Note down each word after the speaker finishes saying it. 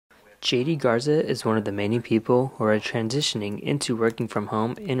JD Garza is one of the many people who are transitioning into working from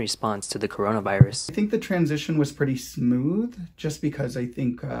home in response to the coronavirus. I think the transition was pretty smooth just because I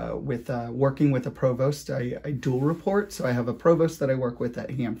think with working with a provost, I dual report. So I have a provost that I work with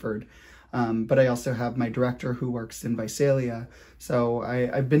at Hanford, but I also have my director who works in Visalia. So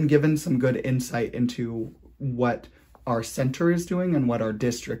I've been given some good insight into what our center is doing and what our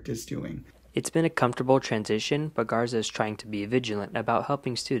district is doing. It's been a comfortable transition, but Garza is trying to be vigilant about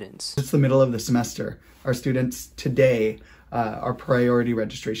helping students. It's the middle of the semester. Our students today, our priority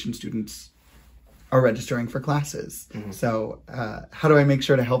registration students, are registering for classes. So how do I make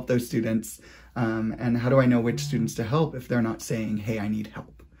sure to help those students? And how do I know which students to help if they're not saying, hey, I need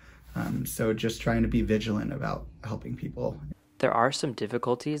help? So just trying to be vigilant about helping people. There are some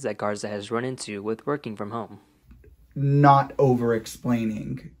difficulties that Garza has run into with working from home. Not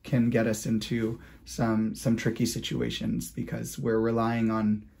over-explaining can get us into some tricky situations because we're relying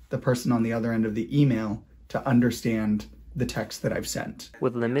on the person on the other end of the email to understand the text that I've sent.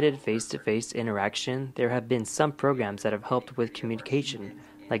 With limited face-to-face interaction, there have been some programs that have helped with communication,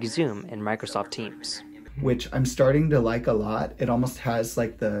 like Zoom and Microsoft Teams. Which I'm starting to like a lot. It almost has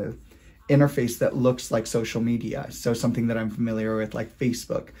like the interface that looks like social media, so something that I'm familiar with, like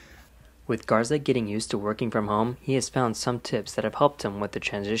Facebook. With Garza getting used to working from home, he has found some tips that have helped him with the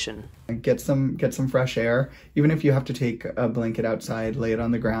transition. Get some fresh air. Even if you have to take a blanket outside, lay it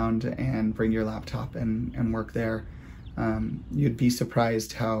on the ground, and bring your laptop and work there, you'd be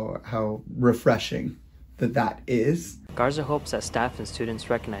surprised how refreshing that is. Garza hopes that staff and students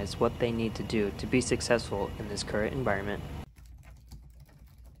recognize what they need to do to be successful in this current environment.